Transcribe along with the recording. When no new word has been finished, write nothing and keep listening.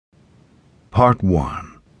Part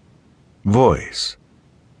 1. Voice.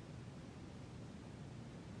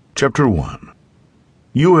 Chapter 1.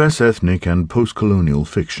 U.S. Ethnic and Postcolonial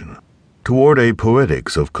Fiction. Toward a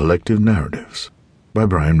Poetics of Collective Narratives, by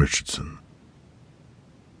Brian Richardson.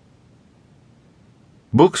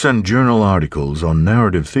 Books and journal articles on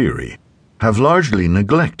narrative theory have largely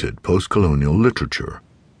neglected postcolonial literature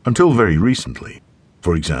until very recently.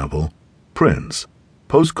 For example, Prince,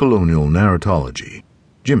 Postcolonial Narratology,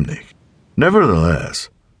 Gymnic. Nevertheless,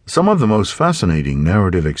 some of the most fascinating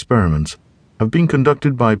narrative experiments have been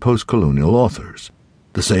conducted by postcolonial authors.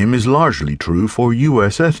 The same is largely true for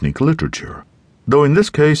U.S. ethnic literature, though in this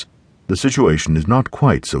case, the situation is not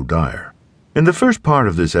quite so dire. In the first part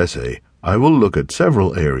of this essay, I will look at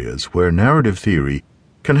several areas where narrative theory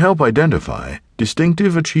can help identify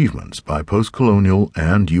distinctive achievements by postcolonial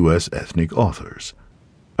and U.S. ethnic authors.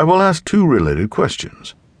 I will ask two related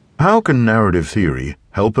questions. How can narrative theory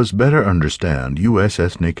help us better understand U.S.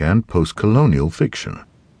 ethnic and postcolonial fiction?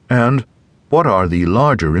 And what are the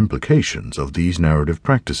larger implications of these narrative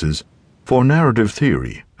practices for narrative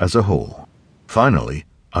theory as a whole? Finally,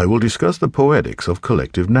 I will discuss the poetics of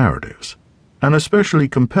collective narratives, an especially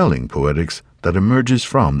compelling poetics that emerges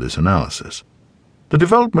from this analysis. The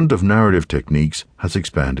development of narrative techniques has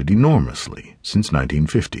expanded enormously since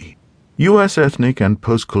 1950. U.S. ethnic and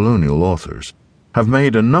postcolonial authors have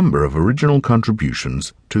made a number of original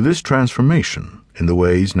contributions to this transformation in the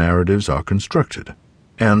ways narratives are constructed,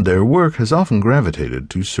 and their work has often gravitated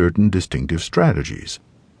to certain distinctive strategies.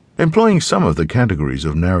 Employing some of the categories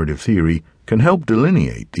of narrative theory can help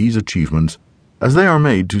delineate these achievements as they are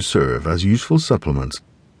made to serve as useful supplements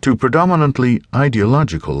to predominantly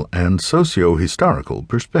ideological and socio-historical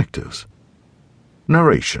perspectives.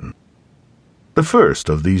 Narration. The first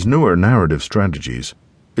of these newer narrative strategies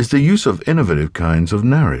is the use of innovative kinds of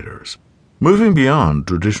narrators. Moving beyond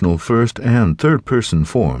traditional first and third-person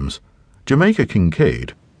forms, Jamaica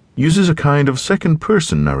Kincaid uses a kind of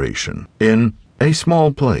second-person narration in A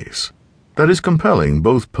Small Place that is compelling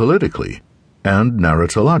both politically and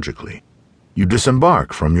narratologically. You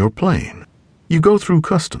disembark from your plane. You go through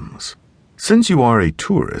customs. Since you are a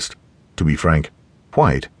tourist, to be frank,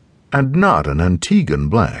 white, and not an Antiguan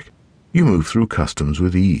black, you move through customs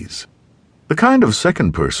with ease. The kind of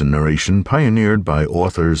second-person narration pioneered by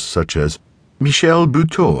authors such as Michel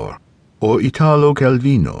Butor or Italo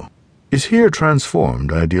Calvino is here transformed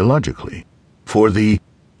ideologically, for the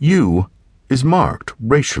you is marked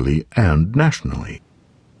racially and nationally.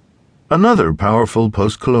 Another powerful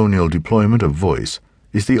postcolonial deployment of voice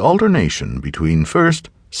is the alternation between first,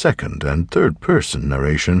 second, and third-person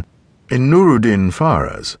narration in Nuruddin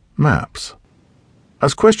Farah's Maps.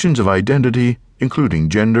 As questions of identity, including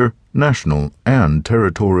gender, national, and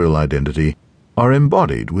territorial identity, are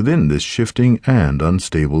embodied within this shifting and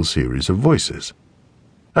unstable series of voices.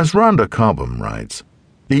 As Rhonda Cobham writes,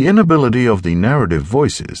 the inability of the narrative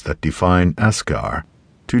voices that define Asghar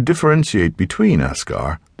to differentiate between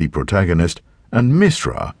Asghar, the protagonist, and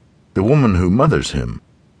Misra, the woman who mothers him,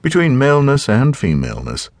 between maleness and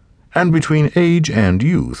femaleness, and between age and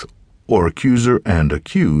youth, or accuser and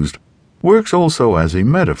accused, works also as a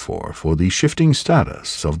metaphor for the shifting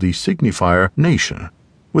status of the signifier nation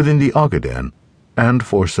within the Ogaden and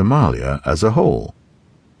for Somalia as a whole.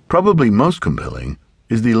 Probably most compelling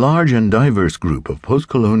is the large and diverse group of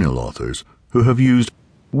postcolonial authors who have used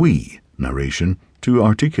we narration to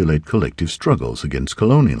articulate collective struggles against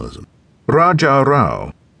colonialism. Raja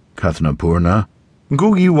Rao, Kathnapurna,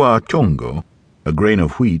 Ngugiwa Chongo, A Grain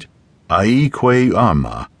of Wheat, Ai Kwe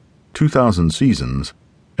Arma, 2000 Seasons,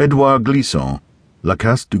 Edouard Glissant, La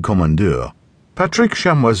Caste du Commandeur, Patrick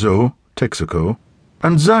Chamoiseau, Texaco,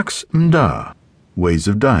 and Zax Mda, Ways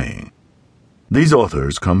of Dying. These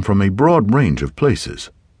authors come from a broad range of places,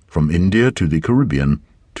 from India to the Caribbean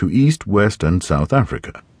to East, West, and South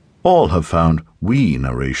Africa. All have found we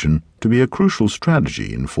narration to be a crucial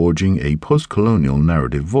strategy in forging a postcolonial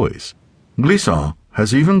narrative voice. Glissant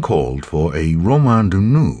has even called for a roman de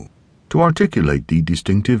nous to articulate the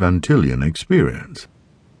distinctive Antillean experience.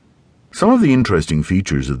 Some of the interesting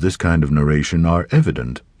features of this kind of narration are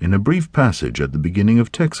evident in a brief passage at the beginning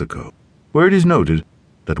of Texaco, where it is noted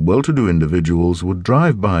that well-to-do individuals would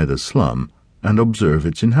drive by the slum and observe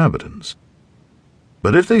its inhabitants.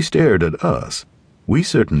 But if they stared at us, we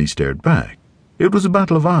certainly stared back. It was a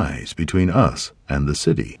battle of eyes between us and the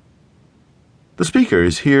city. The speaker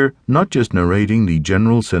is here not just narrating the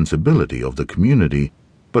general sensibility of the community,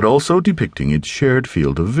 but also depicting its shared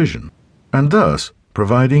field of vision, and thus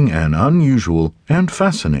providing an unusual and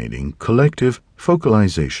fascinating collective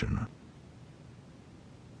focalization.